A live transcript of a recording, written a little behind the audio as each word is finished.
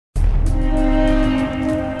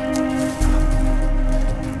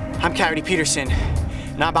Coyote Peterson,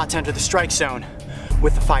 and I'm about to enter the strike zone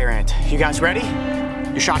with the fire ant. You guys ready?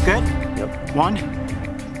 Your shot good? Yep. 1,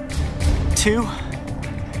 2,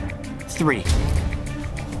 3.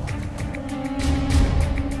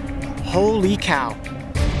 Holy cow.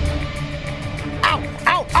 Ow,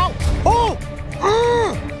 ow, ow, oh!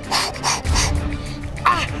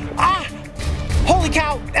 Holy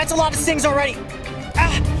cow, that's a lot of stings already.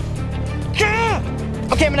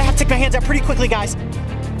 Okay, I'm gonna have to take my hands out pretty quickly, guys.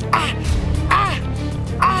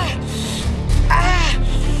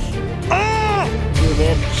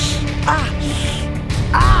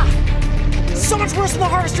 So much worse than the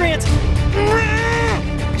harvester ants.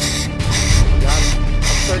 Got it.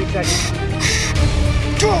 30 seconds.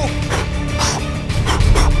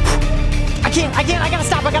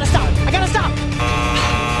 I gotta stop.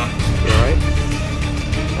 You alright?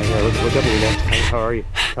 Here, look up at me now. How are you?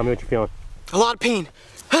 Tell me what you're feeling. A lot of pain.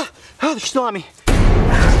 Oh, they're still on me.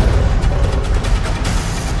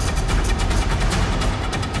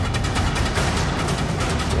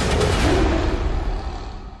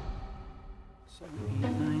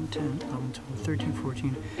 10, 11, 12, 13,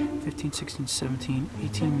 14, 15, 16, 17,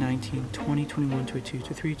 18, 19, 20, 21, 22,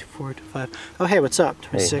 23, 24, 25. Oh, hey, what's up?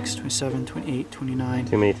 26, 27, 28, 29.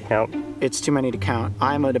 Too many to count? It's too many to count.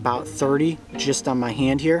 I'm at about 30 just on my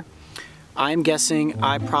hand here. I'm guessing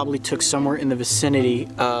I probably took somewhere in the vicinity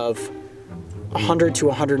of 100 to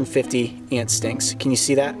 150 ant stings. Can you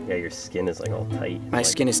see that? Yeah, your skin is like all tight. My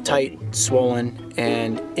skin is tight, swollen,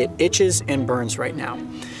 and it itches and burns right now.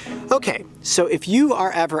 Okay, so if you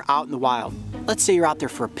are ever out in the wild, let's say you're out there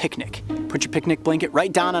for a picnic, put your picnic blanket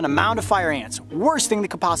right down on a mound of fire ants, worst thing that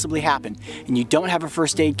could possibly happen, and you don't have a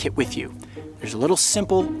first aid kit with you. There's a little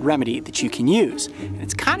simple remedy that you can use, and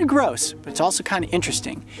it's kind of gross, but it's also kind of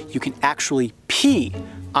interesting. You can actually pee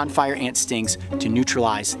on fire ant stings to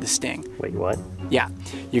neutralize the sting. Wait, what? Yeah,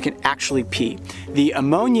 you can actually pee. The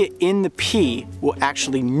ammonia in the pee will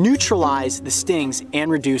actually neutralize the stings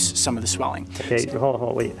and reduce some of the swelling. Okay, hold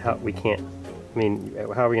on, wait, we can't, I mean,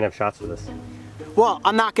 how are we gonna have shots of this? Well,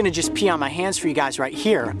 I'm not gonna just pee on my hands for you guys right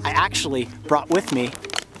here. I actually brought with me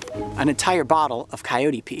an entire bottle of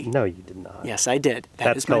coyote pee. No, you did not. Yes, I did.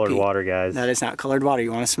 That's colored water, guys. That is not colored water.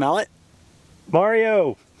 You wanna smell it?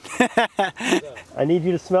 Mario! I need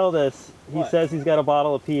you to smell this. He says he's got a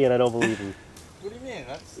bottle of pee and I don't believe him. What do you mean?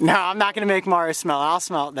 No, I'm not gonna make Mario smell it. I'll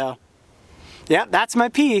smell it though. Yep, that's my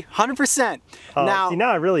pee, 100%. Now, see, now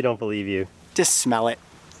I really don't believe you. Just smell it.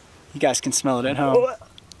 You guys can smell it at home.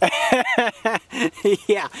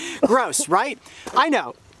 Yeah, gross, right? I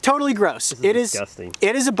know, totally gross. It is disgusting.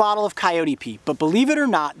 It is a bottle of coyote pee, but believe it or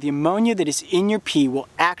not, the ammonia that is in your pee will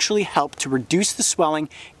actually help to reduce the swelling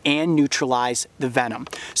and neutralize the venom.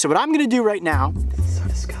 So what I'm gonna do right now, so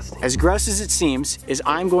disgusting, as gross as it seems, is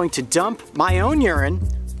I'm going to dump my own urine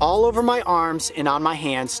all over my arms and on my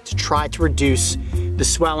hands to try to reduce the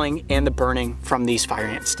swelling and the burning from these fire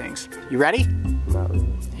ant stings. You ready? Not really.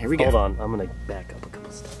 Here we go. Hold on, I'm gonna back up a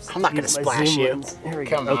couple steps. I'm not gonna splash you. Here we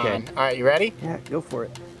go. Come on. All right, you ready? Yeah, go for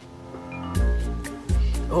it.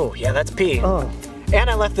 Oh, yeah, that's pee. Oh. And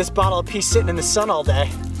I left this bottle of pee sitting in the sun all day.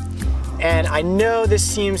 And I know this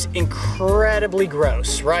seems incredibly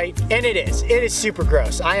gross, right? And it is super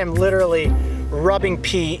gross. I am literally rubbing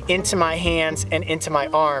pee into my hands and into my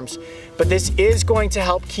arms. But this is going to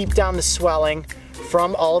help keep down the swelling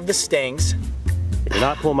from all of the stings. You're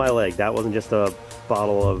not pulling my leg. That wasn't just a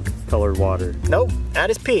bottle of colored water. Nope,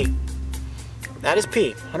 that is pee. That is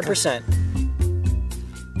pee, 100%.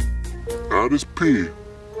 That is pee.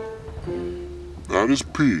 That is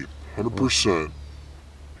pee, 100%.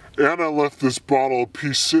 And I left this bottle of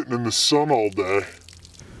pee sitting in the sun all day.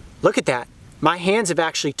 Look at that. My hands have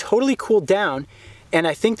actually totally cooled down, and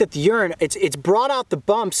I think that the urine, it's brought out the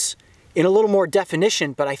bumps in a little more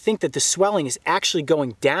definition, but I think that the swelling is actually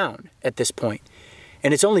going down at this point.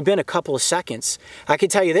 And it's only been a couple of seconds. I can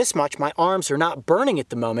tell you this much, my arms are not burning at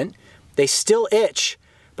the moment. They still itch,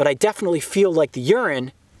 but I definitely feel like the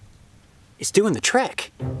urine is doing the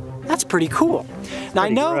trick. That's pretty cool. Now I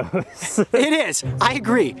know, it is, I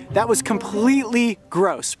agree. That was completely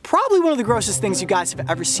gross. Probably one of the grossest things you guys have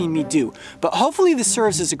ever seen me do. But hopefully this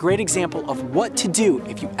serves as a great example of what to do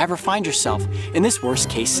if you ever find yourself in this worst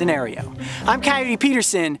case scenario. I'm Coyote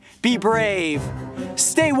Peterson, be brave,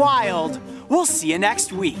 stay wild, we'll see you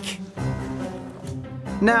next week.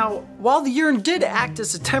 Now, while the urine did act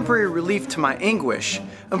as a temporary relief to my anguish,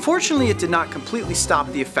 unfortunately it did not completely stop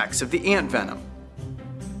the effects of the ant venom.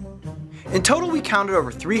 In total, we counted over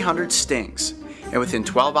 300 stings, and within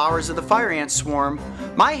 12 hours of the fire ant swarm,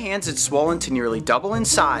 my hands had swollen to nearly double in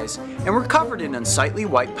size and were covered in unsightly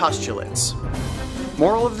white pustulates.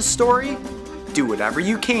 Moral of the story? do whatever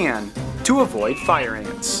you can to avoid fire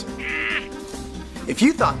ants. If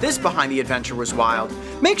you thought this Behind the Adventure was wild,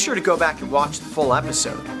 make sure to go back and watch the full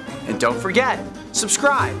episode. And don't forget,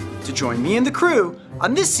 subscribe to join me and the crew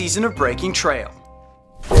on this season of Breaking Trail.